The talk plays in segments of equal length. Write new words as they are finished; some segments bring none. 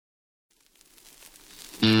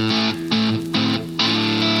Hey,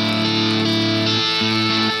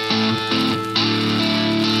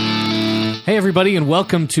 everybody, and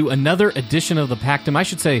welcome to another edition of the Pactum. I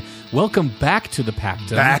should say, welcome back to the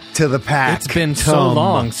Pactum. Back to the Pactum. It's been so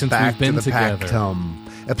long since we've been together. Pactum.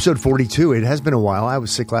 Episode 42. It has been a while. I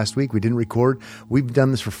was sick last week. We didn't record. We've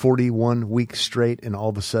done this for 41 weeks straight, and all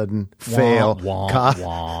of a sudden, fail.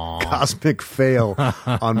 Cosmic fail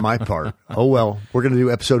on my part. Oh, well. We're going to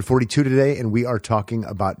do episode 42 today, and we are talking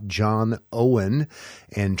about John Owen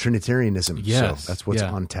and Trinitarianism. Yes. So that's what's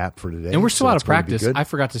on tap for today. And we're still out of practice. I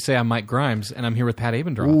forgot to say I'm Mike Grimes, and I'm here with Pat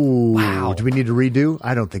Abendroth. Ooh. Wow. Do we need to redo?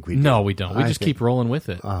 I don't think we do. No, we don't. We just keep rolling with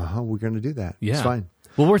it. We're going to do that. Yeah. It's fine.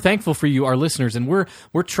 Well, we're thankful for you, our listeners, and we're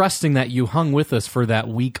trusting that you hung with us for that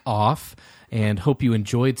week off and hope you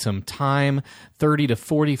enjoyed some time, 30 to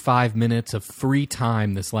 45 minutes of free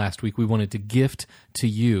time this last week we wanted to gift to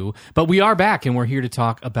you. But we are back, and we're here to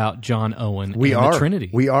talk about John Owen and the Trinity.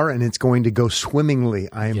 We are, and it's going to go swimmingly,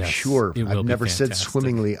 I am Yes, sure. it will I've be never said fantastic.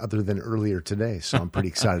 swimmingly other than earlier today, so I'm pretty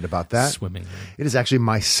excited about that. Swimmingly. It is actually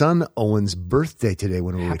my son Owen's birthday today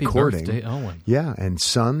when we're Happy recording. birthday, Owen. Yeah, and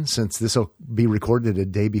son, since this will be recorded a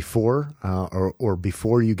day before or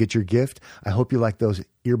before you get your gift, I hope you like those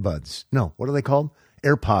earbuds. No, what are they called?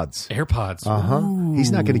 AirPods. AirPods.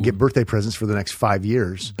 He's not going to get birthday presents for the next 5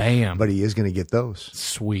 years. Bam. But he is going to get those.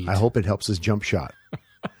 Sweet. I hope it helps his jump shot.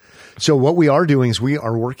 So what we are doing is we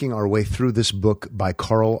are working our way through this book by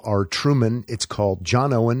Carl R. Trueman. It's called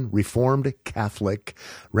John Owen, Reformed Catholic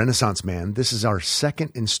Renaissance Man. This is our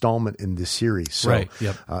second installment in this series. So Right,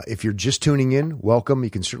 yep. If you're just tuning in, welcome. You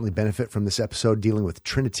can certainly benefit from this episode dealing with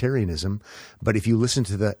Trinitarianism. But if you listen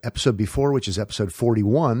to the episode before, which is episode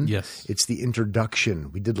 41, Yes. it's the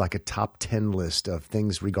introduction. We did like a top 10 list of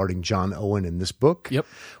things regarding John Owen in this book. Yep.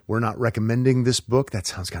 We're not recommending this book. That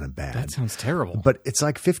sounds kind of bad. That sounds terrible. But it's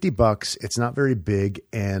like $50. It's not very big.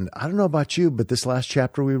 And I don't know about you, but this last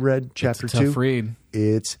chapter we read, chapter it's a tough 2, read.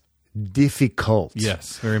 it's difficult.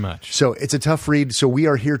 Yes, very much. So it's a tough read. So we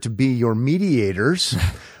are here to be your mediators.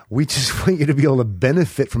 We just want you to be able to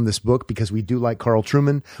benefit from this book because we do like Carl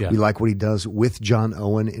Trueman. Yeah. We like what he does with John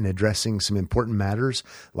Owen in addressing some important matters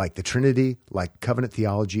like the Trinity, like covenant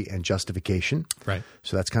theology and justification. Right.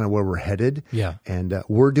 So that's kind of where we're headed. Yeah. And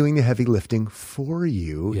we're doing the heavy lifting for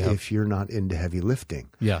you Yeah. if you're not into heavy lifting.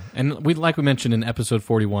 Yeah, and like we mentioned in episode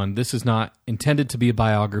 41, this is not intended to be a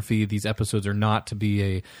biography. These episodes are not to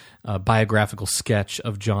be a biographical sketch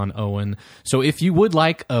of John Owen. So if you would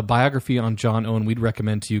like a biography on John Owen, we'd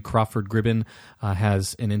recommend to you Crawford Gribben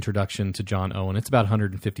has an introduction to John Owen. It's about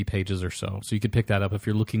 150 pages or so. So you could pick that up if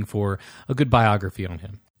you're looking for a good biography on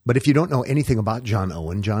him. But if you don't know anything about John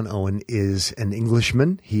Owen is an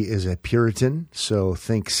Englishman. He is a Puritan. So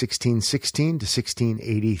think 1616 to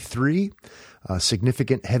 1683.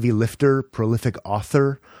 Significant heavy lifter, prolific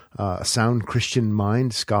author, a sound Christian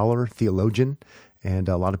mind, scholar, theologian. And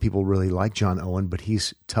a lot of people really like John Owen, but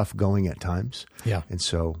he's tough going at times. Yeah. And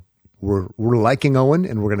so we're liking Owen,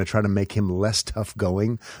 and we're going to try to make him less tough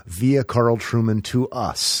going via Carl Trueman to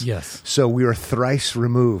us. Yes. So we are thrice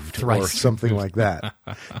removed or Thrice something removed. like that.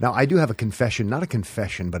 Now, I do have a confession, not a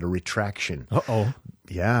confession, but a retraction. Uh-oh.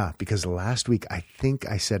 Yeah, because last week, I think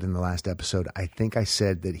I said in the last episode,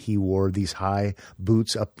 that he wore these high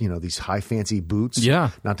boots up, these high fancy boots. Yeah.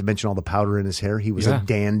 Not to mention all the powder in his hair. He was Yeah. a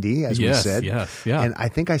dandy, as we Yes, said. yes, yeah. And I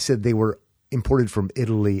think I said they were imported from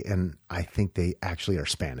Italy, and I think they actually are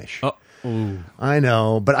Spanish. Oh, ooh. I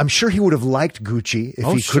know, but I'm sure he would have liked Gucci if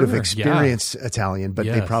Oh, he could have sure, experienced Italian, but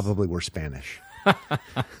they Yes. probably were Spanish.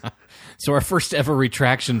 So our first ever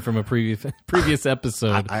retraction from a previous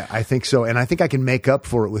episode. I think so. And I think I can make up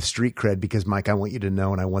for it with street cred because, Mike, I want you to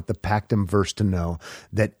know, and I want the Pactum verse to know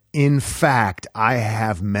that, in fact, I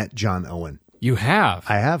have met John Owen. You have?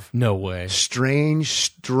 I have. No way.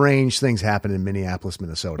 Strange things happen in Minneapolis,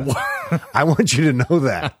 Minnesota. I want you to know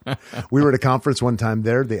that. We were at a conference one time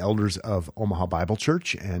there, the elders of Omaha Bible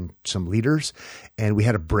Church and some leaders, and we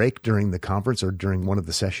had a break during the conference or during one of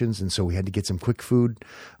the sessions, and so we had to get some quick food.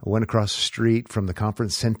 I went across the street from the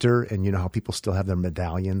conference center, and you know how people still have their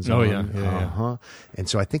medallions Oh, on? yeah. And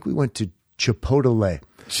so I think we went to Chipotle.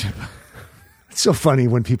 It's so funny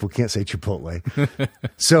when people can't say Chipotle.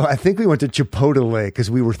 So I think we went to Chipotle because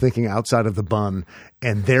we were thinking outside of the bun.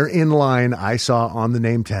 And there in line, I saw on the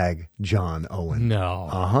name tag, John Owen.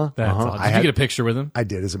 No. That's awesome. Did you get a picture with him? I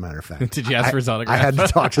did, as a matter of fact. Did you ask for his autograph? I had to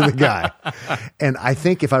talk to the guy. And I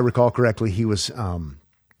think, if I recall correctly, he was...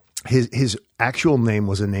 His actual name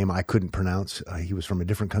was a name I couldn't pronounce. He was from a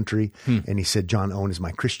different country, and he said, John Owen is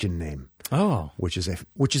my Christian name. Oh. which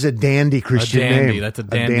is a dandy Christian name. That's a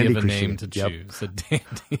dandy of a Christian name to choose. A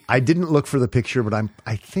dandy. I didn't look for the picture, but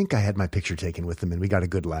I think I had my picture taken with him, and we got a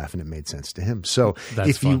good laugh, and it made sense to him. So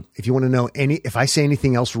if you want to know if I say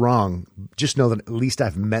anything else wrong, just know that at least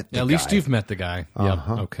I've met the guy. At least you've met the guy.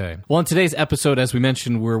 Uh-huh. Yep. Okay. Well, in today's episode, as we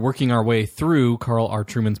mentioned, we're working our way through Carl R.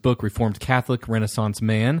 Trueman's book, Reformed Catholic Renaissance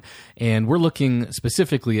Man, and we're looking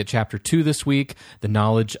specifically at Chapter 2 this week, the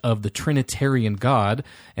knowledge of the Trinitarian God.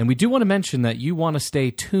 And we do want to mention that you want to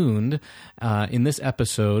stay tuned in this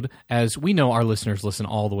episode, as we know our listeners listen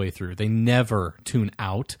all the way through. They never tune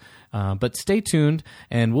out, but stay tuned,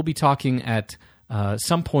 and we'll be talking at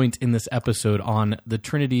some point in this episode on the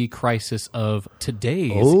Trinity crisis of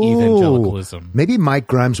today's evangelicalism. Maybe Mike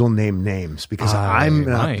Grimes will name names, because I'm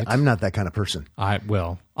not that kind of person.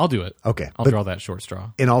 I'll do it. Okay. I'll draw that short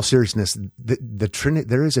straw. In all seriousness,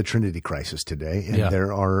 there is a Trinity crisis today, and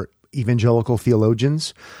there are evangelical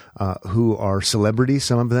theologians who are celebrities,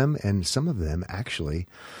 some of them, and some of them actually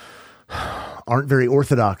aren't very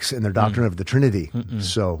orthodox in their doctrine of the Trinity.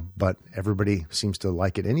 So, but everybody seems to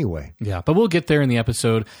like it anyway. Yeah, but we'll get there in the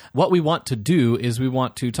episode. What we want to do is we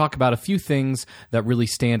want to talk about a few things that really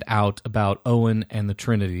stand out about Owen and the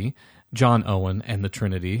Trinity, John Owen and the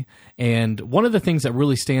Trinity. And one of the things that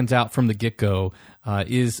really stands out from the get-go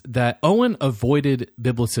is that Owen avoided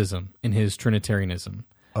biblicism in his Trinitarianism.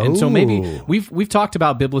 And so maybe we've talked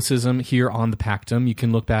about biblicism here on the Pactum. You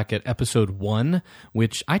can look back at episode 1,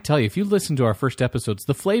 which I tell you, if you listen to our first episodes,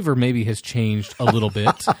 the flavor maybe has changed a little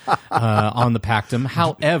bit on the Pactum.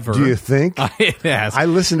 However, do you think? It has. I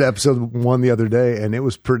listened to episode 1 the other day, and it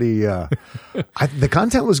was pretty. The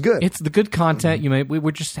content was good. It's the good content.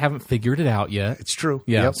 We just haven't figured it out yet. It's true.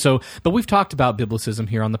 Yeah. Yep. So, but we've talked about biblicism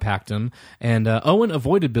here on the Pactum, and Owen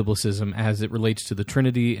avoided biblicism as it relates to the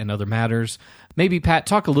Trinity and other matters. Maybe, Pat,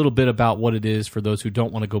 talk a little bit about what it is for those who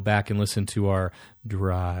don't want to go back and listen to our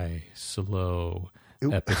dry, slow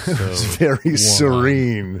episode. It was very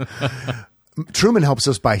serene. Truman helps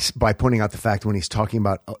us by pointing out the fact when he's talking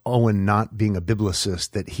about Owen not being a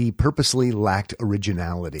biblicist that he purposely lacked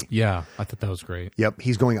originality. Yeah, I thought that was great. Yep,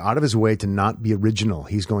 he's going out of his way to not be original.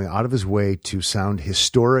 He's going out of his way to sound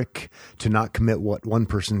historic, to not commit what one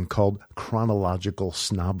person called chronological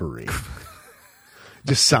snobbery.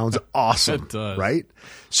 Just sounds awesome, It does. Right?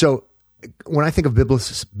 So when I think of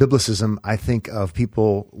biblicism, I think of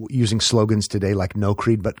people using slogans today like no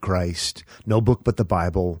creed but Christ, no book but the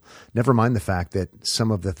Bible, never mind the fact that some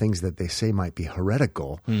of the things that they say might be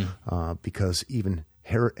heretical because even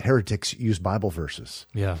heretics use Bible verses.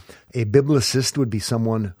 Yeah. A biblicist would be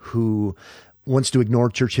someone who wants to ignore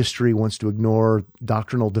church history, wants to ignore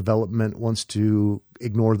doctrinal development, wants to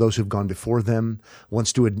ignore those who've gone before them,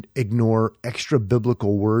 wants to ignore extra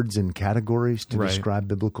biblical words and categories to describe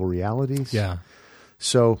biblical realities. Yeah.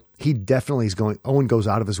 So he definitely Owen goes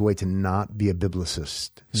out of his way to not be a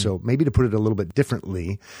biblicist. So maybe to put it a little bit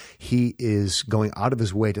differently, he is going out of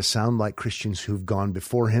his way to sound like Christians who've gone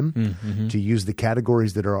before him, to use the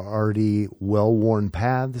categories that are already well-worn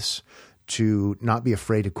paths, to not be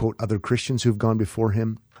afraid to quote other Christians who've gone before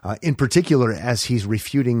him, in particular as he's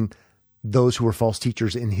refuting those who were false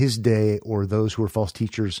teachers in his day or those who were false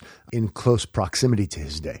teachers in close proximity to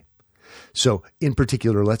his day. So in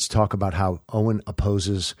particular, let's talk about how Owen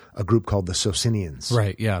opposes a group called the Socinians.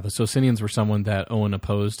 Right, yeah. The Socinians were someone that Owen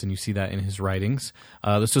opposed, and you see that in his writings.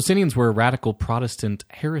 The Socinians were a radical Protestant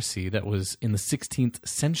heresy that was in the 16th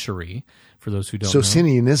century, for those who don't know.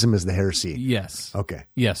 Socinianism is the heresy. Yes. Okay.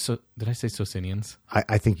 Yes. So, did I say Socinians?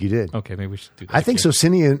 I think you did. Okay, maybe we should do that. I think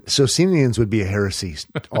Socinians would be a heresy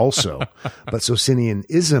also, but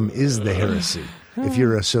Socinianism is the heresy. If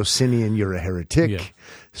you're a Socinian, you're a heretic. Yeah.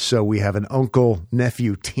 So we have an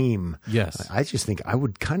uncle-nephew team. Yes. I just think I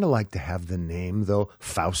would kind of like to have the name, though,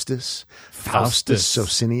 Faustus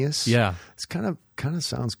Socinius. Yeah. It's kind of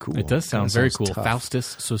sounds cool. It does sound very cool. Tough.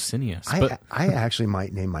 Faustus Socinius. I actually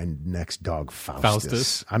might name my next dog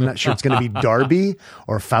Faustus. I'm not sure it's going to be Darby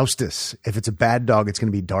or Faustus. If it's a bad dog, it's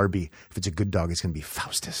going to be Darby. If it's a good dog, it's going to be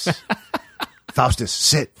Faustus. Faustus,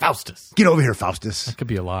 sit. Faustus. Get over here, Faustus. That could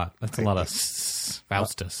be a lot. That's a lot of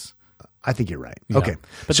Faustus. I think you're right. Yeah. Okay.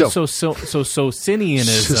 But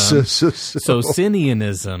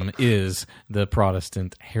Socinianism is the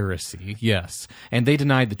Protestant heresy, yes. And they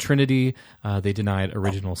denied the Trinity, they denied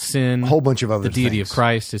original sin, a whole bunch of other the deity things. of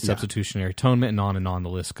Christ, his substitutionary atonement, and on the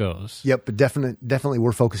list goes. Yep, but definitely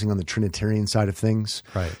we're focusing on the Trinitarian side of things.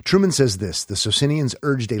 Right. Truman says this: the Socinians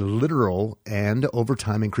urged a literal and, over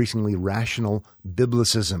time, increasingly rational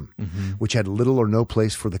biblicism, which had little or no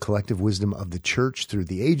place for the collective wisdom of the church through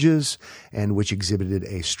the ages, and which exhibited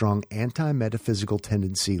a strong anti-metaphysical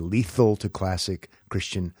tendency lethal to classic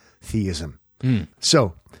Christian theism.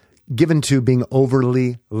 So, given to being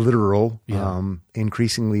overly literal,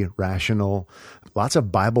 increasingly rational, lots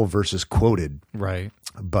of Bible verses quoted, Right.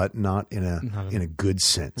 but not in a good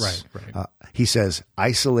sense. Right. He says,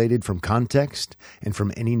 isolated from context and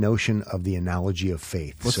from any notion of the analogy of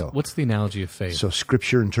faith. What's the analogy of faith? So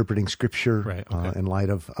Scripture, interpreting Scripture Right, okay. in light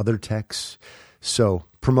of other texts. So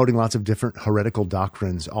promoting lots of different heretical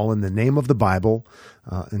doctrines, all in the name of the Bible.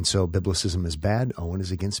 And so biblicism is bad. Owen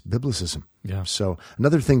is against biblicism. Yeah. So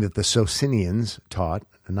another thing that the Socinians taught,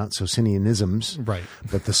 and not Socinianisms, Right.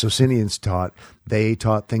 but the Socinians taught, they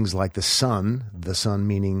taught things like the Son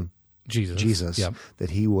meaning Jesus, Yep. that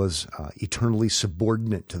he was eternally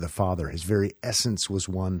subordinate to the Father. His very essence was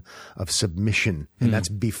one of submission. And that's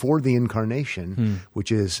before the incarnation,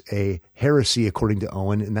 which is a heresy according to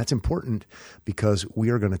Owen. And that's important because we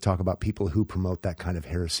are going to talk about people who promote that kind of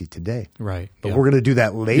heresy today. Right. But Yep. we're going to do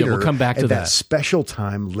that later. Yeah, we'll come back to at that. special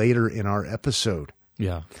time later in our episode.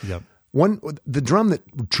 Yeah. Yep. The drum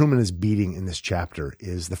that Truman is beating in this chapter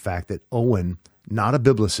is the fact that Owen, not a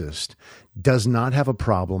biblicist, does not have a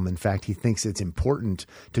problem. In fact, he thinks it's important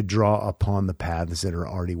to draw upon the paths that are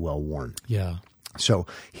already well worn. Yeah. So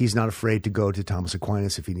he's not afraid to go to Thomas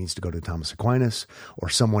Aquinas if he needs to go to Thomas Aquinas or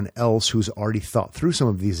someone else who's already thought through some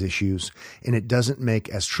of these issues. And it doesn't make,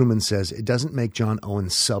 as Truman says, it doesn't make John Owen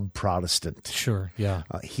sub-Protestant. Sure. Yeah.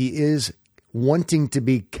 He is wanting to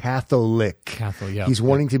be Catholic. Yeah. He's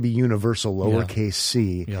wanting to be universal, lowercase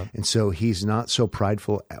c. Yeah. And so he's not so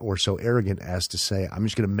prideful or so arrogant as to say, I'm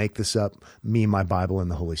just going to make this up, me, my Bible,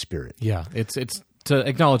 and the Holy Spirit. Yeah. It's to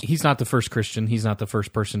acknowledge he's not the first Christian. He's not the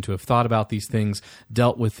first person to have thought about these things,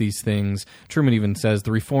 dealt with these things. Truman even says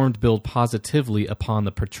the Reformed build positively upon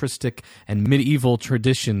the patristic and medieval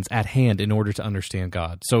traditions at hand in order to understand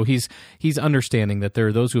God. So he's understanding that there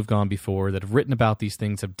are those who have gone before that have written about these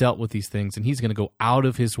things, have dealt with these things, and he's going to go out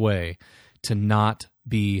of his way to not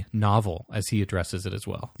be novel as he addresses it as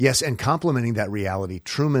well. Yes, and complementing that reality,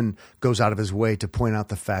 Truman goes out of his way to point out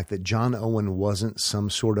the fact that John Owen wasn't some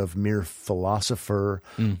sort of mere philosopher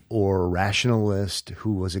or rationalist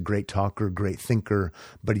who was a great talker, great thinker,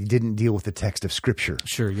 but he didn't deal with the text of Scripture.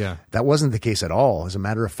 Sure, yeah. That wasn't the case at all. As a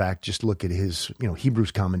matter of fact, just look at his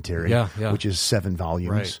Hebrews commentary, which is 7 volumes.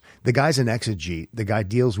 Right. The guy's an exegete. The guy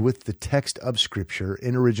deals with the text of Scripture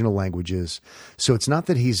in original languages. So it's not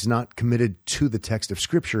that he's not committed to the text of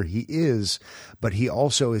Scripture. He is, but he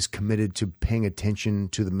also is committed to paying attention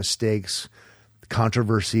to the mistakes,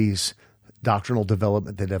 controversies, doctrinal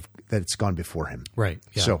development that's gone before him. Right.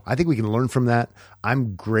 Yeah. So I think we can learn from that.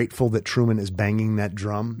 I'm grateful that Truman is banging that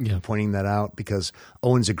drum and pointing that out because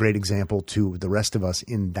Owen's a great example to the rest of us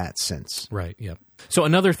in that sense. Right. Yeah. So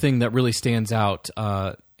another thing that really stands out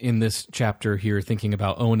in this chapter here, thinking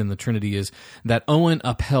about Owen and the Trinity, is that Owen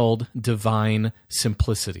upheld divine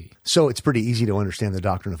simplicity. So it's pretty easy to understand the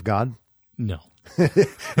doctrine of God. No.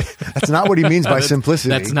 That's not what he means by simplicity.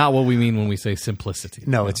 That's not what we mean when we say simplicity.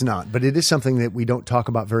 No, it's not. But it is something that we don't talk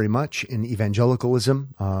about very much in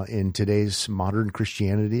evangelicalism, in today's modern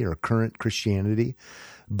Christianity or current Christianity.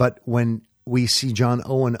 But when we see John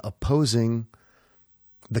Owen opposing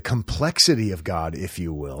the complexity of God, if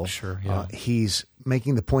you will, Sure, yeah. He's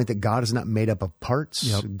making the point that God is not made up of parts.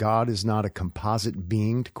 Yep. God is not a composite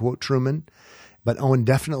being, to quote Truman. But Owen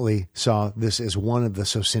definitely saw this as one of the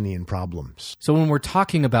Socinian problems. So when we're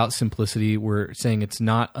talking about simplicity, we're saying it's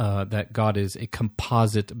not that God is a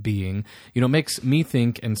composite being. It makes me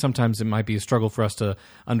think, and sometimes it might be a struggle for us to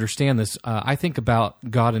understand this, I think about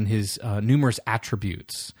God and his numerous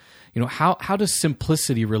attributes. How does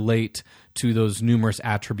simplicity relate to those numerous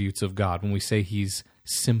attributes of God when we say he's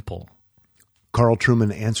simple? Carl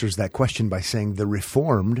Truman answers that question by saying the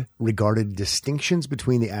Reformed regarded distinctions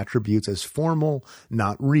between the attributes as formal,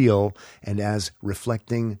 not real, and as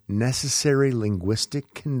reflecting necessary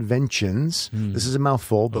linguistic conventions. This is a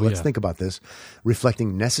mouthful, but let's think about this.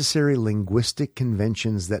 Reflecting necessary linguistic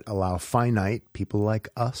conventions that allow finite, people like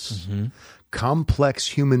us, complex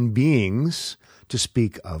human beings to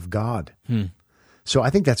speak of God. So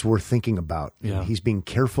I think that's worth thinking about. Yeah. He's being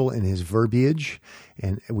careful in his verbiage,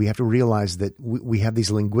 and we have to realize that we have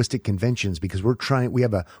these linguistic conventions because we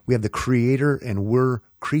have the Creator and we're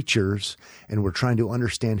creatures, and we're trying to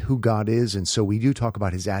understand who God is, and so we do talk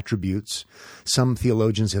about his attributes. Some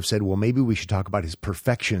theologians have said, well, maybe we should talk about his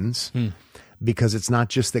perfections, because it's not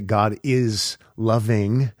just that God is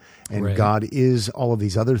loving and God is all of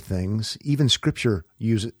these other things. Even Scripture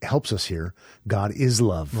helps us here. God is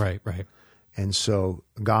love. Right. And so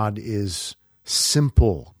God is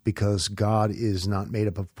simple, because God is not made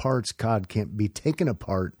up of parts. God can't be taken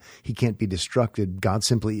apart. He can't be destructed. God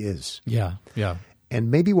simply is. Yeah, yeah. And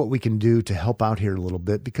maybe what we can do to help out here a little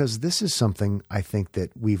bit, because this is something I think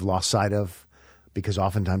that we've lost sight of, because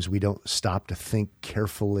oftentimes we don't stop to think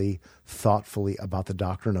carefully, thoughtfully about the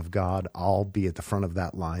doctrine of God. I'll be at the front of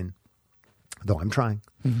that line, though I'm trying.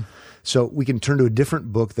 Mm-hmm. So we can turn to a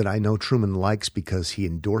different book that I know Truman likes because he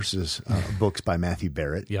endorses books by Matthew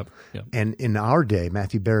Barrett. Yep. And in our day,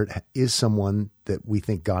 Matthew Barrett is someone that we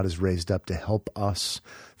think God has raised up to help us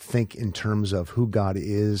think in terms of who God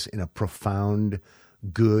is in a profound,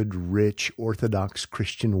 good, rich, orthodox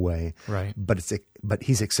Christian way. Right. But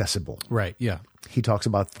he's accessible. Right, yeah. He talks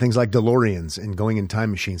about things like DeLoreans and going in time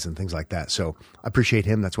machines and things like that. So I appreciate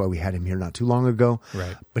him. That's why we had him here not too long ago.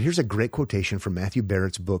 Right. But here's a great quotation from Matthew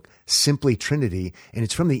Barrett's book, Simply Trinity, and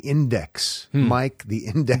it's from the index. Mike, the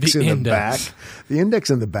index in the back. The index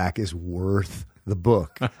in the back is worth the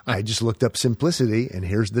book. I just looked up simplicity, and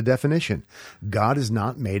here's the definition. God is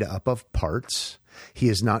not made up of parts. He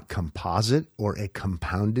is not composite or a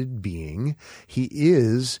compounded being. He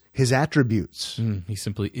is his attributes. He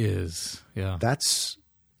simply is. Yeah. That's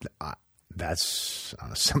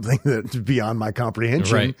something that's beyond my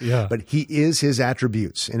comprehension. Right. Yeah. But he is his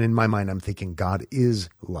attributes. And in my mind, I'm thinking God is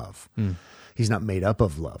love. He's not made up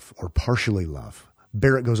of love or partially love.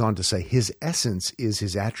 Barrett goes on to say his essence is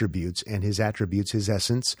his attributes, and his attributes his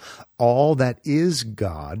essence. All that is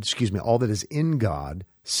God, all that is in God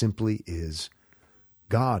simply is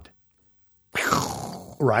God.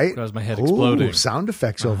 Right? That was my head exploding. Ooh, sound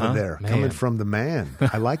effects over there coming from the man.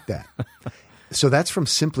 I like that. So that's from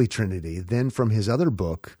Simply Trinity. Then from his other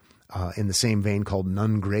book, in the same vein called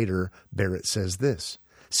None Greater, Barrett says this: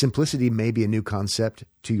 simplicity may be a new concept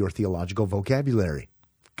to your theological vocabulary.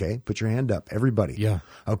 Okay, put your hand up, everybody. Yeah.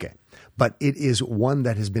 Okay. But it is one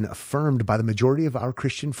that has been affirmed by the majority of our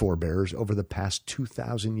Christian forebears over the past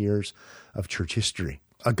 2,000 years of church history.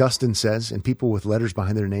 Augustine says, and people with letters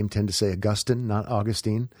behind their name tend to say Augustine, not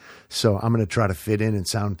Augustine. So I'm going to try to fit in and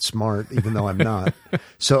sound smart, even though I'm not.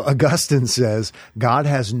 So Augustine says, God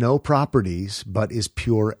has no properties, but is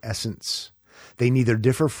pure essence. They neither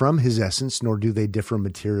differ from his essence, nor do they differ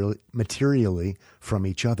materially from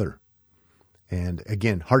each other. And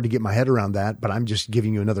again, hard to get my head around that, but I'm just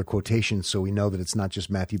giving you another quotation so we know that it's not just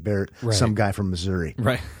Matthew Barrett, some guy from Missouri.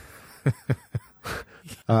 Right.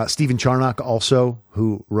 Stephen Charnock also,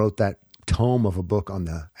 who wrote that tome of a book on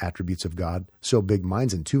the attributes of God. So big,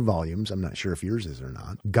 mine's in 2 volumes. I'm not sure if yours is or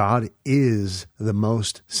not. God is the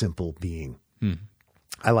most simple being.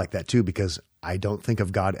 I like that too, because I don't think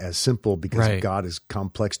of God as simple because God is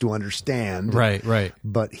complex to understand. Right.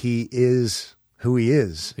 But he is who he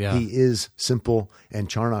is. Yeah. He is simple, and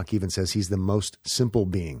Charnock even says he's the most simple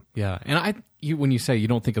being. Yeah, and when you say you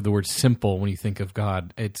don't think of the word simple when you think of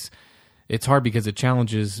God, it's hard because it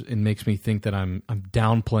challenges and makes me think that I'm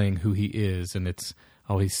downplaying who he is, and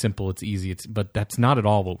he's simple, it's easy, but that's not at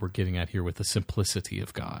all what we're getting at here with the simplicity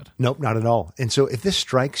of God. Nope, not at all. And so if this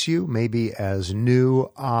strikes you maybe as new,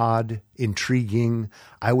 odd, intriguing,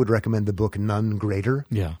 I would recommend the book None Greater.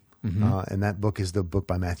 Yeah. Mm-hmm. And that book is the book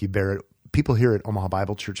by Matthew Barrett. People here at Omaha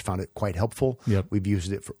Bible Church found it quite helpful. Yep. We've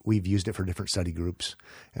used it for different study groups.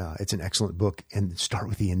 It's an excellent book, and start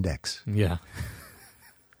with the index. Yeah.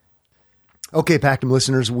 Okay, Pactum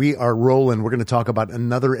listeners, we are rolling. We're going to talk about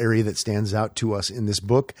another area that stands out to us in this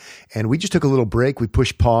book. And we just took a little break. We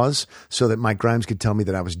pushed pause so that Mike Grimes could tell me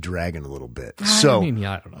that I was dragging a little bit. I don't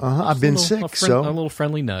know. I've been sick. A little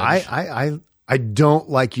friendly nudge. I don't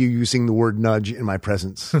like you using the word nudge in my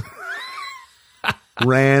presence.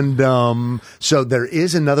 Random. So there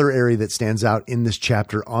is another area that stands out in this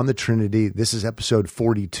chapter on the Trinity. This is episode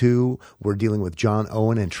 42. We're dealing with John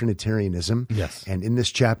Owen and Trinitarianism. Yes. And in this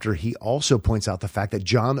chapter, he also points out the fact that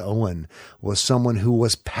John Owen was someone who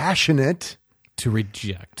was passionate to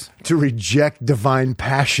reject divine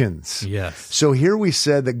passions. Yes. So here we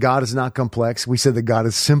said that God is not complex. We said that God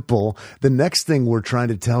is simple. The next thing we're trying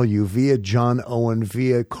to tell you via John Owen,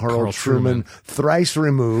 via Carl Truman, thrice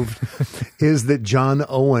removed, is that John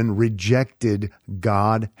Owen rejected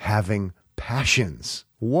God having passions.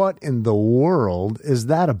 What in the world is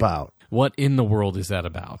that about? What in the world is that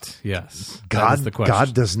about? Yes. God, the question.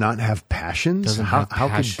 God does not have passions? How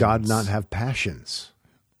could God not have passions?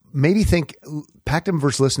 Maybe think,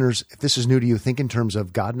 Pactum-verse listeners, if this is new to you, think in terms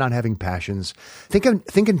of God not having passions. Think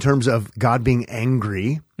in terms of God being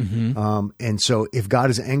angry. Mm-hmm. And so if God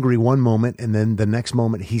is angry one moment and then the next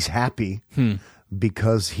moment he's happy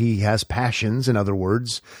because he has passions, in other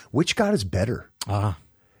words, which God is better? And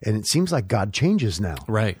it seems like God changes now.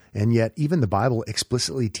 Right. And yet even the Bible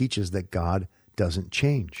explicitly teaches that God doesn't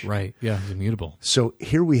change. Right. Yeah, he's immutable. So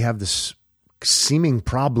here we have this seeming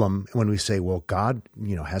problem when we say, well, God,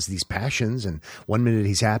 has these passions, and 1 minute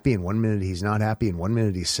he's happy, and 1 minute he's not happy, and 1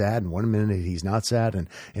 minute he's sad, and 1 minute he's not sad, and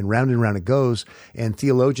round it goes. And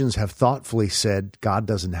theologians have thoughtfully said God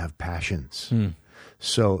doesn't have passions.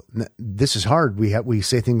 So this is hard. We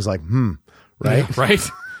say things like, right? Yeah, right.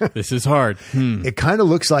 This is hard. It kind of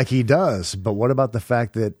looks like he does, but what about the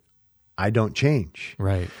fact that I don't change?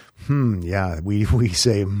 Right. Yeah, we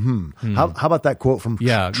say, How about that quote from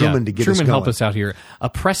Truman to get us Truman, going? help us out here. A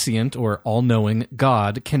prescient or all-knowing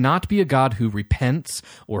God cannot be a God who repents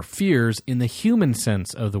or fears in the human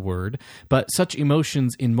sense of the word, but such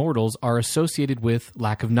emotions in mortals are associated with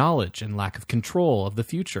lack of knowledge and lack of control of the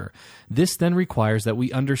future. This then requires that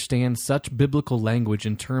we understand such biblical language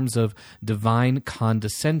in terms of divine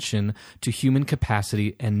condescension to human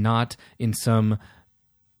capacity and not in some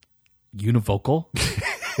univocal?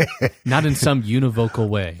 Not in some univocal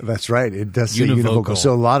way. That's right. It does say univocal.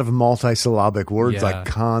 So a lot of multisyllabic words like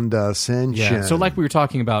condescension. Yeah. So like we were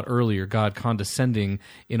talking about earlier, God condescending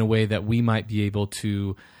in a way that we might be able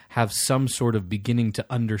to have some sort of beginning to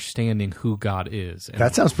understanding who God is. And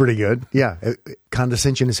that sounds pretty good. Yeah.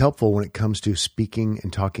 Condescension is helpful when it comes to speaking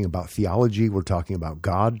and talking about theology. We're talking about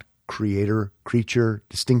God, creator, creature,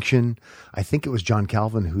 distinction. I think it was John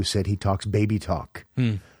Calvin who said he talks baby talk.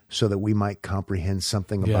 So that we might comprehend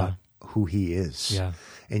something about who he is. Yeah.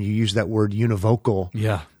 And you use that word univocal.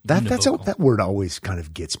 Yeah. That word always kind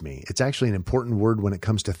of gets me. It's actually an important word when it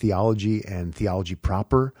comes to theology and theology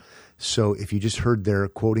proper. So if you just heard there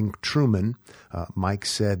quoting Truman, Mike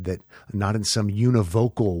said that not in some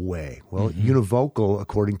univocal way. Well, univocal,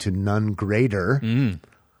 according to none greater.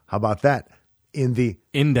 How about that? In the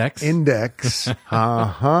index,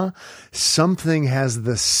 something has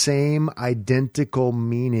the same identical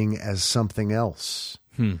meaning as something else.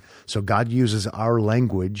 So God uses our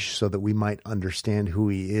language so that we might understand who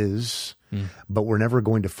he is, but we're never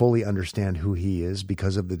going to fully understand who he is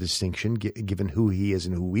because of the distinction given who he is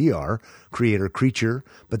and who we are, creator, creature,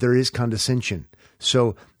 but there is condescension.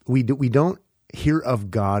 So we don't hear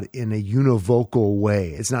of God in a univocal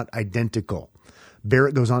way. It's not identical.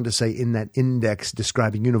 Barrett goes on to say in that index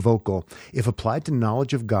describing univocal, if applied to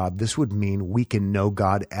knowledge of God, this would mean we can know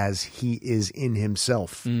God as he is in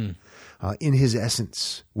himself, in his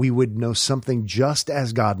essence. We would know something just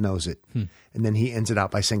as God knows it. And then he ends it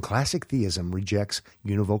out by saying classic theism rejects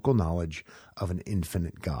univocal knowledge of an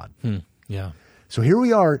infinite God. Yeah. So here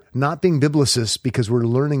we are not being biblicists because we're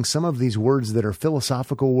learning some of these words that are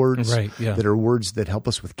philosophical words, that are words that help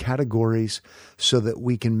us with categories so that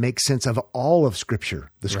we can make sense of all of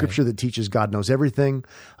Scripture. The Scripture that teaches God knows everything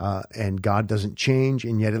and God doesn't change,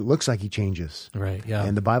 and yet it looks like he changes. Right, yeah.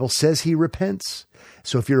 And the Bible says he repents.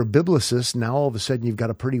 So if you're a biblicist, now all of a sudden you've got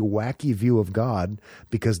a pretty wacky view of God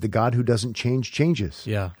because the God who doesn't change changes.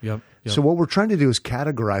 Yeah, yep. So what we're trying to do is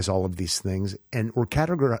categorize all of these things, and we're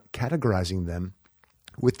categorizing them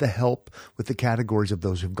with the help, with the categories of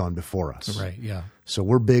those who've gone before us. Right, yeah. So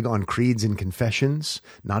we're big on creeds and confessions,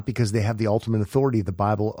 not because they have the ultimate authority. The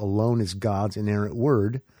Bible alone is God's inerrant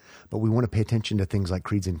word, but we want to pay attention to things like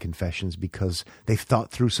creeds and confessions because they've thought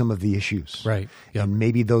through some of the issues. Right, yep. And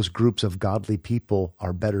maybe those groups of godly people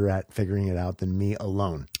are better at figuring it out than me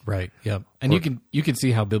alone. Right, yep. And you can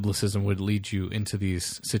see how biblicism would lead you into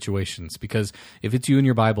these situations, because if it's you and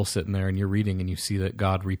your Bible sitting there and you're reading and you see that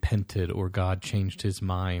God repented or God changed his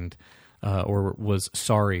mind or was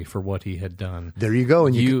sorry for what he had done. There you go.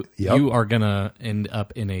 And you are going to end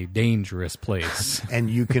up in a dangerous place. And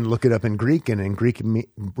you can look it up in Greek, and in Greek,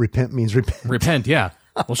 repent means repent. Repent, yeah.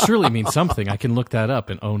 Well, surely means something. I can look that up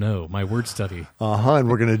and oh no, my word study. And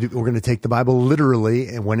we're gonna take the Bible literally,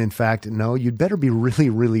 and when in fact, no, you'd better be really,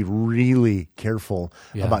 really, really careful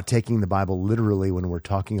about taking the Bible literally when we're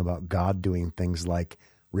talking about God doing things like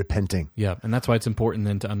repenting. Yeah, and that's why it's important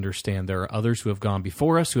then to understand there are others who have gone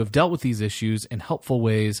before us who have dealt with these issues in helpful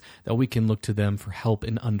ways that we can look to them for help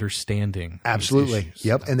in understanding. Absolutely.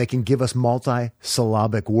 Yep. And they can give us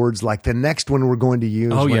multi-syllabic words like the next one we're going to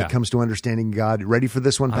use when it comes to understanding God. Ready for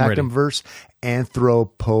this one? Pactum verse?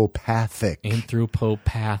 Anthropopathic.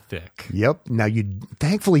 Anthropopathic. Yep. Now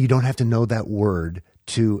thankfully you don't have to know that word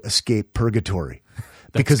to escape purgatory.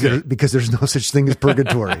 Because there's no such thing as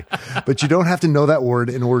purgatory. But you don't have to know that word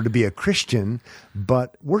in order to be a Christian.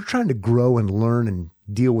 But we're trying to grow and learn and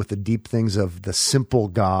deal with the deep things of the simple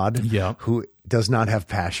God who does not have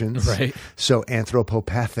passions. Right. So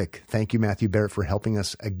anthropopathic. Thank you, Matthew Barrett, for helping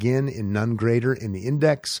us again in none greater in the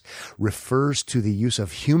index, refers to the use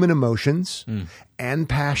of human emotions and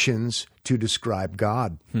passions to describe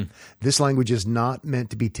God. This language is not meant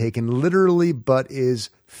to be taken literally, but is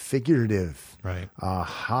figurative. Right.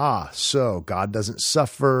 Aha. So God doesn't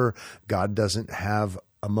suffer. God doesn't have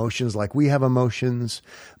emotions like we have emotions,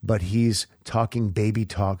 but he's talking baby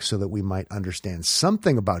talk so that we might understand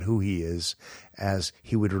something about who he is as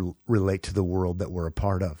he would relate to the world that we're a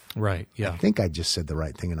part of. Right. Yeah. I think I just said the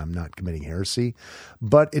right thing and I'm not committing heresy,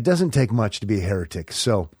 but it doesn't take much to be a heretic.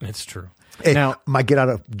 So It's true. hey, Now, my get out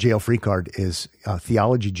of jail free card is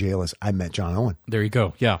theology jail as I met John Owen. there you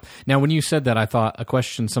go. Yeah. Now, when you said that, I thought a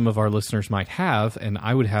question some of our listeners might have, and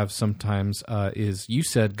I would have sometimes, is you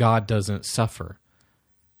said God doesn't suffer.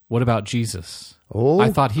 What about Jesus? Oh.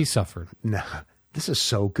 I thought he suffered. Nah, this is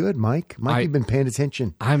so good, Mike. You've been paying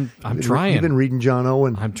attention. I'm trying. You've been reading John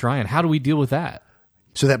Owen. I'm trying. How do we deal with that?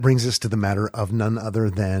 So that brings us to the matter of none other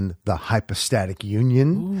than the hypostatic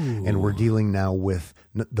union. And we're dealing now with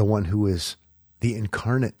the one who is the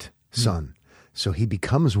incarnate Son. So he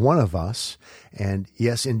becomes one of us. And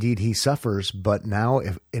yes, indeed, he suffers. But now,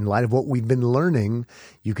 if, in light of what we've been learning,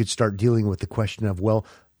 you could start dealing with the question of, well,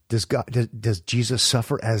 does Jesus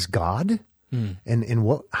suffer as God? And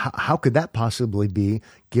what? How could that possibly be,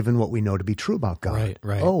 given what we know to be true about God?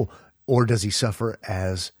 Right. Oh, or does he suffer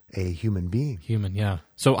as a human being? Human, yeah.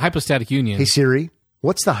 So hypostatic union. Hey Siri,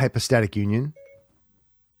 what's the hypostatic union?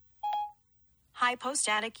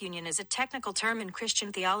 Hypostatic union is a technical term in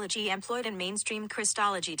Christian theology employed in mainstream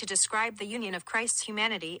Christology to describe the union of Christ's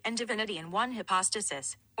humanity and divinity in one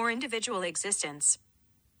hypostasis, or individual existence.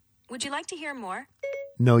 Would you like to hear more?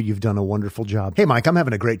 No, you've done a wonderful job. Hey, Mike, I'm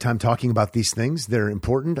having a great time talking about these things. They're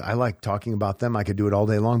important. I like talking about them. I could do it all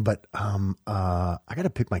day long, but I got to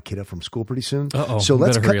pick my kid up from school pretty soon. Uh-oh, so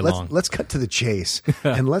let's cut to the chase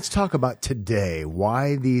and let's talk about today,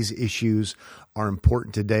 why these issues are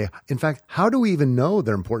important today. In fact, how do we even know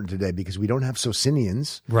they're important today? Because we don't have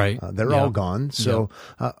Socinians. Right. They're all gone. So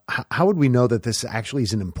how would we know that this actually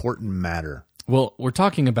is an important matter? Well, we're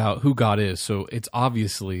talking about who God is, so it's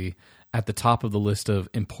obviously at the top of the list of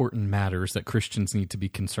important matters that Christians need to be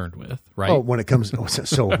concerned with, right? Oh, when it comes,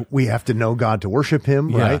 so we have to know God to worship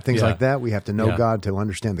him, right? Things yeah. like that. We have to know God to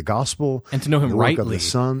understand the gospel. And to know him the work rightly. of the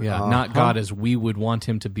Son. Yeah, not God as we would want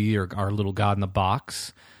him to be, or our little God in the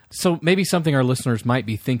box. So maybe something our listeners might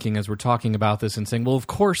be thinking as we're talking about this and saying, well, of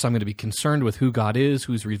course I'm going to be concerned with who God is,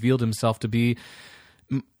 who's revealed himself to be.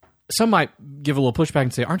 Some might give a little pushback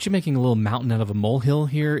and say, aren't you making a little mountain out of a molehill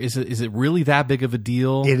here? Is it really that big of a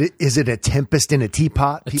deal? Is it a tempest in a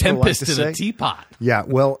teapot? A tempest in a teapot. Yeah,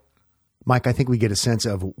 well, Mike, I think we get a sense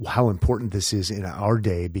of how important this is in our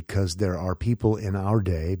day, because there are people in our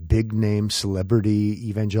day, big name, celebrity,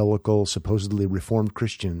 evangelical, supposedly Reformed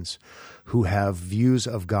Christians, who have views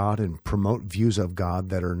of God and promote views of God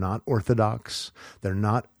that are not orthodox. They're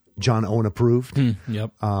not John Owen approved.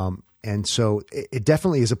 Yep. And so it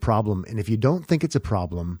definitely is a problem. And if you don't think it's a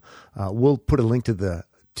problem, we'll put a link to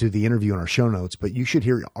the interview in our show notes, but you should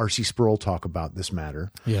hear R.C. Sproul talk about this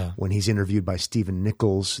matter. Yeah. When he's interviewed by Stephen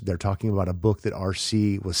Nichols, they're talking about a book that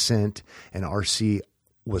R.C. was sent and R.C.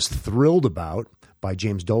 was thrilled about by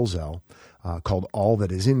James Dolezal, called All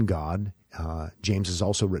That Is in God. James has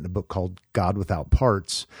also written a book called God Without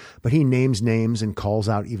Parts, but he names names and calls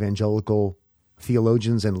out evangelical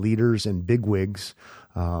theologians and leaders and bigwigs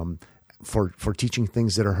for teaching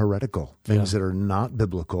things that are heretical, things that are not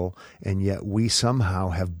biblical, and yet we somehow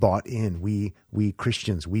have bought in. We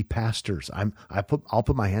Christians, we pastors. I'll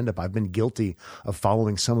put my hand up. I've been guilty of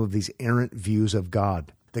following some of these errant views of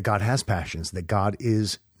God. That God has passions. That God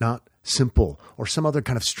is not simple, or some other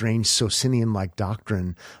kind of strange Socinian-like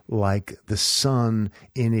doctrine, like the Son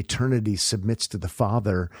in eternity submits to the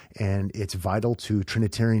Father, and it's vital to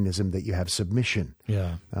Trinitarianism that you have submission.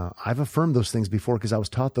 Yeah. I've affirmed those things before because I was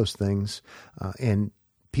taught those things, and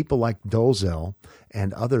people like Dolezal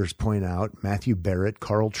and others point out, Matthew Barrett,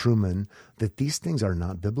 Carl Truman, that these things are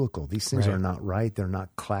not biblical. These things are not right. They're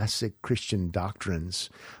not classic Christian doctrines.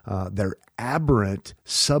 They're aberrant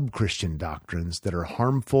sub-Christian doctrines that are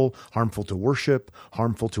harmful to worship,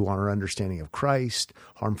 harmful to our understanding of Christ,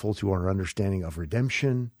 harmful to our understanding of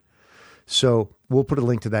redemption. So we'll put a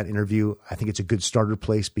link to that interview. I think it's a good starter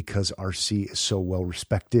place because R.C. is so well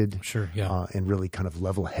respected. Sure, yeah. And really kind of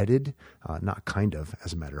level-headed, not kind of,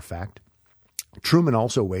 as a matter of fact. Truman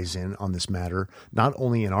also weighs in on this matter, not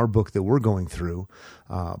only in our book that we're going through,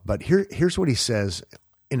 but here's what he says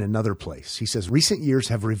in another place. He says, recent years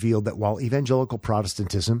have revealed that while evangelical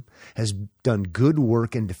Protestantism has done good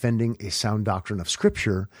work in defending a sound doctrine of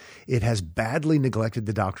Scripture, it has badly neglected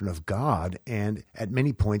the doctrine of God and at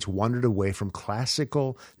many points wandered away from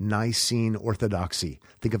classical Nicene orthodoxy.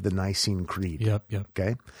 Think of the Nicene Creed. Yep.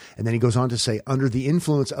 Okay? And then he goes on to say, under the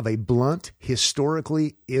influence of a blunt,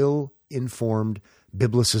 historically ill-informed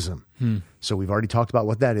biblicism. So we've already talked about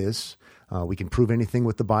what that is. We can prove anything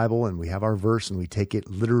with the Bible, and we have our verse, and we take it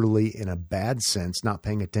literally in a bad sense, not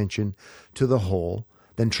paying attention to the whole.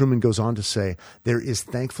 Then Truman goes on to say, there is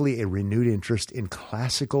thankfully a renewed interest in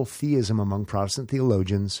classical theism among Protestant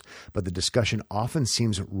theologians, but the discussion often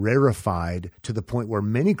seems rarefied to the point where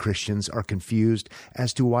many Christians are confused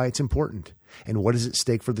as to why it's important and what is at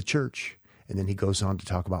stake for the church. And then he goes on to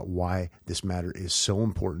talk about why this matter is so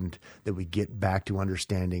important that we get back to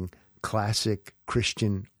understanding classic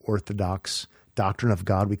Christian Orthodox doctrine of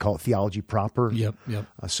God. We call it theology proper. Yep.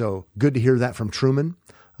 So good to hear that from Truman.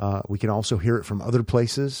 We can also hear it from other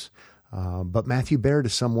places. But Matthew Baird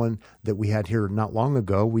is someone that we had here not long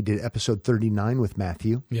ago. We did episode 39 with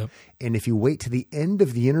Matthew. Yep. And if you wait to the end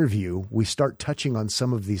of the interview, we start touching on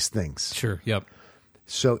some of these things. Sure. Yep.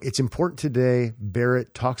 So it's important today.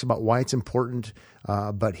 Barrett talks about why it's important,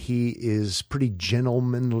 but he is pretty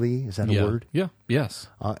gentlemanly. Is that a word? Yeah. Yes.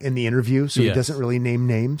 In the interview. So he Yes. doesn't really name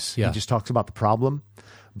names. Yeah. He just talks about the problem.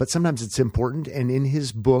 But sometimes it's important. And in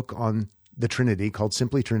his book on the Trinity, called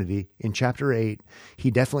Simply Trinity, in chapter 8,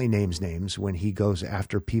 he definitely names names when he goes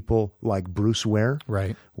after people like Bruce Ware.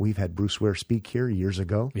 Right. We've had Bruce Ware speak here years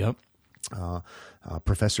ago. Yep.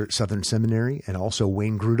 Professor at Southern Seminary, and also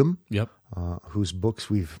Wayne Grudem. Yep. Whose books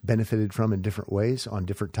we've benefited from in different ways on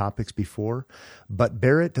different topics before. But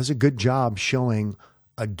Barrett does a good job showing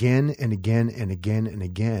again and again and again and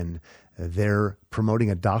again they're promoting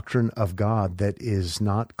a doctrine of God that is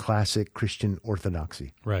not classic Christian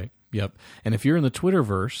orthodoxy. Right. Yep. And if you're in the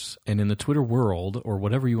Twitterverse and in the Twitter world, or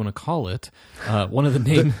whatever you want to call it, one of the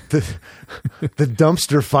names... the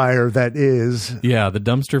dumpster fire that is... Yeah, the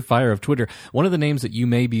dumpster fire of Twitter. One of the names that you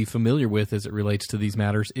may be familiar with as it relates to these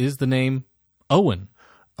matters is the name Owen.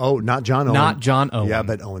 Oh, not John Owen. Not John Owen. Yeah,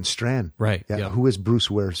 but Owen Strand. Right. Yeah, Yep. who is Bruce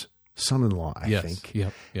Ware's son-in-law, I think.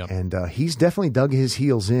 Yep. And he's definitely dug his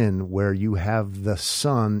heels in where you have the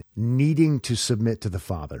son needing to submit to the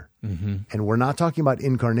father. Mm-hmm. And we're not talking about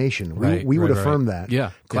incarnation. We would affirm that.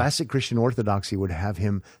 Yeah. Classic Christian orthodoxy would have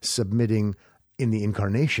him submitting in the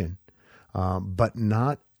incarnation, but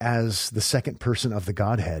not as the second person of the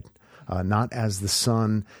Godhead, not as the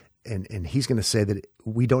son. And he's going to say that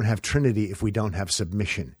we don't have Trinity if we don't have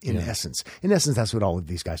submission in essence. In essence, that's what all of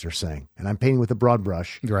these guys are saying. And I'm painting with a broad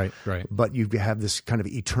brush. Right. But you have this kind of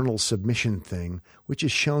eternal submission thing, which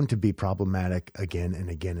is shown to be problematic again and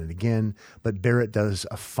again and again. But Barrett does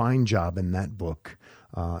a fine job in that book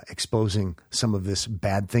exposing some of this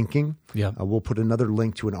bad thinking. Yeah. We'll put another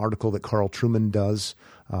link to an article that Carl Truman does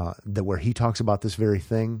where he talks about this very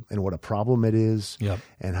thing and what a problem it is,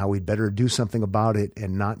 and how we'd better do something about it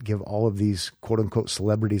and not give all of these quote-unquote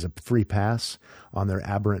celebrities a free pass on their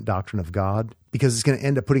aberrant doctrine of God, because it's going to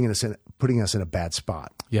end up putting us in a bad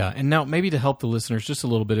spot. Yeah, and now maybe to help the listeners just a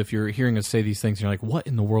little bit, if you're hearing us say these things and you're like, what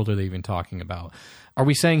in the world are they even talking about? Are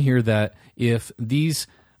we saying here that if these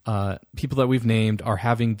people that we've named are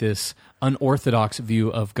having this unorthodox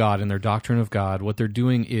view of God and their doctrine of God, what they're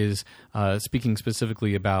doing is speaking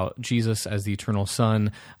specifically about Jesus as the eternal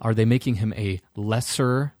Son? Are they making him a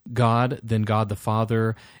lesser God than God the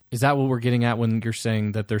Father? Is that what we're getting at when you're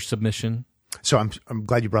saying that there's submission? So I'm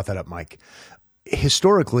glad you brought that up, Mike.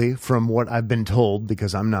 Historically, from what I've been told,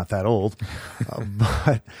 because I'm not that old,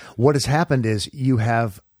 but what has happened is you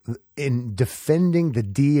have, in defending the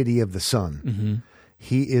deity of the Son,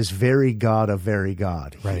 he is very God of very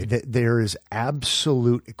God. Right. There is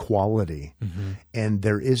absolute equality, and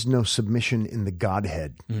there is no submission in the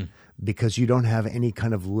Godhead, because you don't have any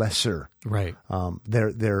kind of lesser. Right.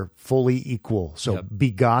 They're fully equal. So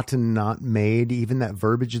begotten, not made, even that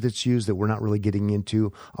verbiage that's used that we're not really getting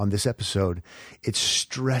into on this episode, it's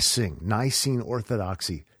stressing Nicene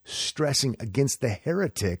orthodoxy, stressing against the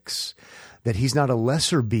heretics that he's not a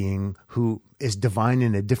lesser being who is divine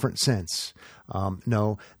in a different sense.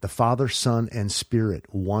 No, the Father, Son, and Spirit,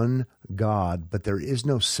 one God, but there is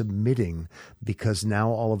no submitting, because now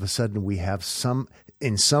all of a sudden we have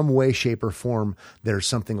in some way, shape, or form, there's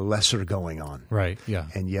something lesser going on. Right, yeah.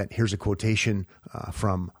 And yet, here's a quotation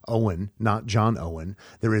from Owen, not John Owen.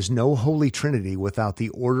 There is no Holy Trinity without the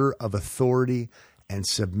order of authority and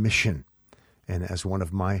submission. And as one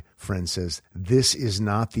of my friends says, this is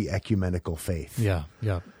not the ecumenical faith. Yeah.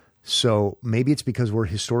 So maybe it's because we're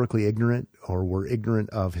historically ignorant or we're ignorant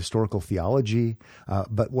of historical theology.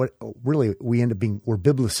 But what really we end up being, we're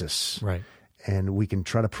biblicists. Right. And we can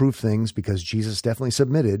try to prove things because Jesus definitely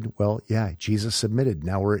submitted. Well, yeah, Jesus submitted.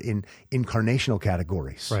 Now we're in incarnational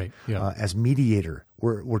categories. Right. Yeah. As mediator,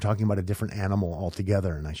 we're talking about a different animal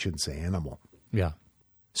altogether. And I shouldn't say animal. Yeah.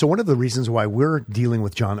 So one of the reasons why we're dealing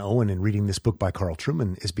with John Owen and reading this book by Carl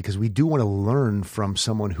Trueman is because we do want to learn from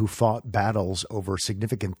someone who fought battles over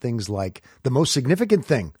significant things, like the most significant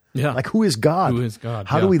thing. Yeah. Like, who is God? Who is God?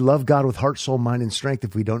 How do we love God with heart, soul, mind, and strength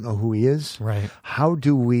if we don't know who he is? Right. How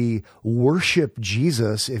do we worship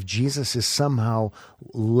Jesus if Jesus is somehow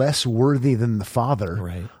less worthy than the Father?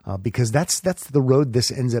 Right. Because that's the road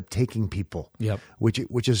this ends up taking people. Yep.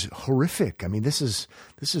 Which is horrific. I mean, this is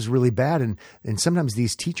really bad. And sometimes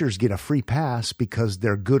these teachers get a free pass because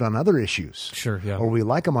they're good on other issues. Sure. Yeah. Or we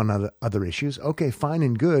like them on other issues. Okay, fine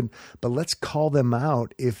and good. But let's call them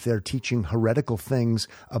out if they're teaching heretical things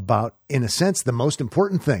about, in a sense, the most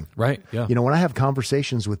important thing. Right. Yeah. You know, when I have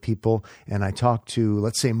conversations with people and I talk to,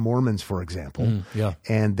 let's say, Mormons, for example, yeah.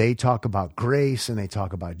 and they talk about grace and they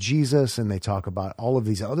talk about Jesus and they talk about all of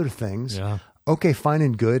these other things. Yeah. Okay, fine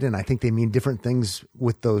and good. And I think they mean different things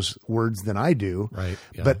with those words than I do. Right.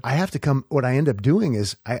 Yeah. But I have to what I end up doing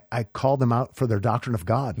is I call them out for their doctrine of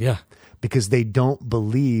God. Yeah. Because they don't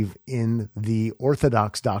believe in the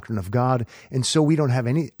orthodox doctrine of God. And so we don't have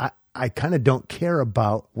I kind of don't care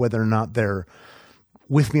about whether or not they're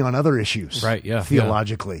with me on other issues, right? Yeah,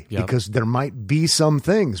 theologically, yeah. Because there might be some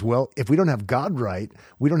things. Well, if we don't have God right,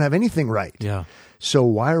 we don't have anything right. Yeah. So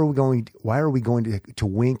why are we going to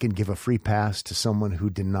wink and give a free pass to someone who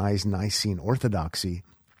denies Nicene orthodoxy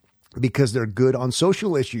because they're good on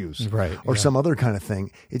social issues, right? Or some other kind of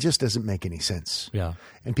thing? It just doesn't make any sense. Yeah.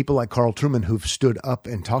 And people like Carl Trueman, who've stood up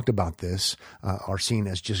and talked about this, are seen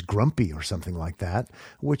as just grumpy or something like that,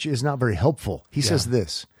 which is not very helpful. He says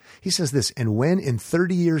this, and when in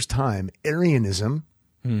 30 years' time, Arianism,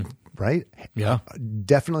 right? Yeah.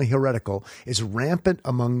 Definitely heretical, is rampant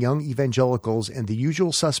among young evangelicals, and the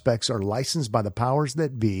usual suspects are licensed by the powers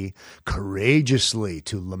that be courageously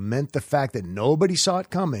to lament the fact that nobody saw it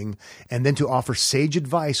coming and then to offer sage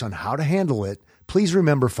advice on how to handle it. Please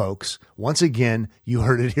remember, folks, once again, you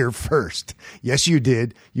heard it here first. Yes, you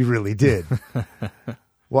did. You really did.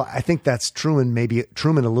 Well, I think that's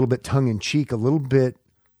Trueman a little bit tongue-in-cheek, a little bit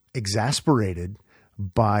exasperated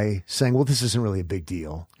by saying, well, this isn't really a big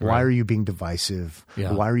deal. Right. Why are you being divisive?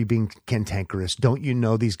 Yeah. Why are you being cantankerous? Don't you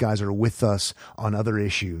know these guys are with us on other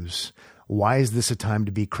issues? Why is this a time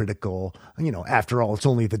to be critical? You know, after all, it's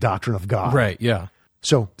only the doctrine of God. Right, yeah.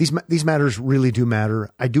 So these matters really do matter.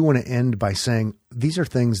 I do want to end by saying these are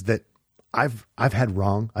things that I've had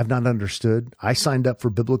wrong. I've not understood. I signed up for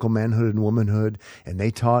biblical manhood and womanhood, and they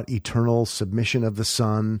taught eternal submission of the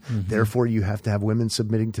Son. Mm-hmm. Therefore, you have to have women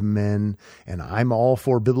submitting to men. And I'm all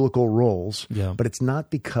for biblical roles. Yeah. But it's not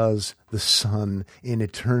because the Son in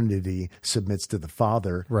eternity submits to the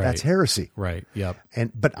Father. Right. That's heresy. Right. Yep.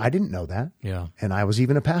 But I didn't know that. Yeah. And I was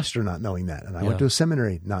even a pastor not knowing that. And I went to a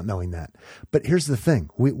seminary not knowing that. But here's the thing: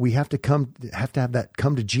 we have to have that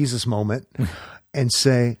come to Jesus moment. And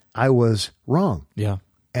say, I was wrong. Yeah.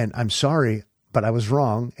 And I'm sorry, but I was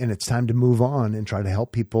wrong. And it's time to move on and try to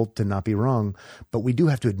help people to not be wrong. But we do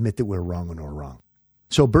have to admit that we're wrong when we're wrong.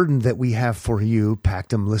 So a burden that we have for you,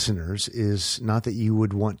 Pactum listeners, is not that you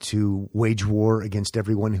would want to wage war against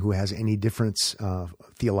everyone who has any difference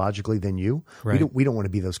theologically than you. Right. We don't want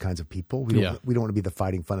to be those kinds of people. We don't want to be the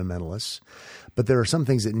fighting fundamentalists. But there are some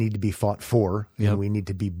things that need to be fought for, and we need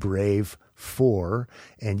to be brave for.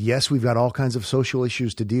 And yes, we've got all kinds of social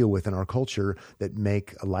issues to deal with in our culture that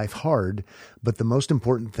make life hard. But the most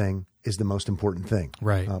important thing is the most important thing.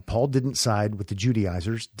 Right. Paul didn't side with the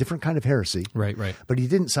Judaizers, different kind of heresy. Right, right. But he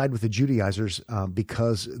didn't side with the Judaizers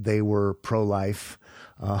because they were pro-life,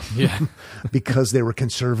 because they were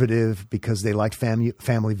conservative, because they liked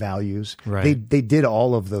family values. Right. They did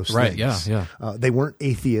all of those things. Yeah. They weren't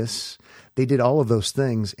atheists. They did all of those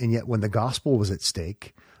things. And yet when the gospel was at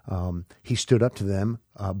stake, he stood up to them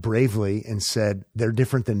bravely and said, they're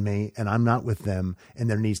different than me and I'm not with them, and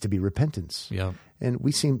there needs to be repentance. Yeah. And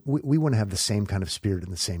we want to have the same kind of spirit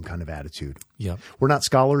and the same kind of attitude. Yeah. We're not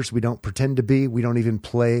scholars. We don't pretend to be. We don't even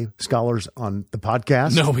play scholars on the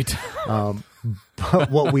podcast. No, we don't.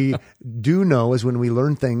 But what we do know is when we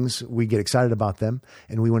learn things, we get excited about them,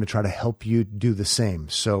 and we want to try to help you do the same.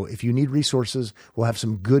 So if you need resources, we'll have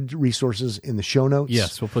some good resources in the show notes.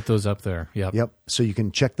 Yes, we'll put those up there. Yep. So you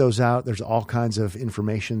can check those out. There's all kinds of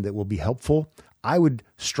information that will be helpful. I would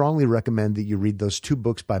strongly recommend that you read those 2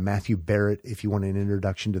 books by Matthew Barrett if you want an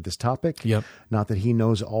introduction to this topic. Yep. Not that he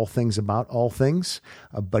knows all things about all things,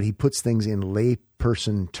 but he puts things in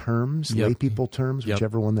layperson terms, Yep. lay people terms, Yep.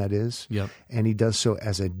 whichever one that is. Yep. And he does so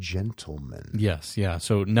as a gentleman. Yes, yeah.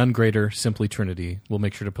 So None Greater, Simply Trinity. We'll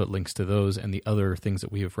make sure to put links to those and the other things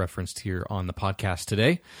that we have referenced here on the podcast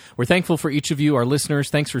today. We're thankful for each of you, our listeners.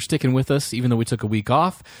 Thanks for sticking with us, even though we took a week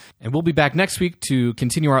off. And we'll be back next week to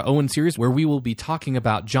continue our Owen series, where we will be talking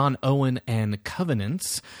about John Owen and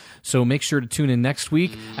covenants. So make sure to tune in next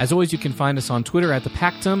week. As always, you can find us on Twitter at The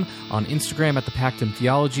Pactum, on Instagram at The Pactum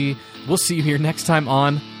Theology. We'll see you here next time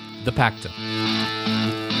on The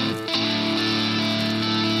Pactum.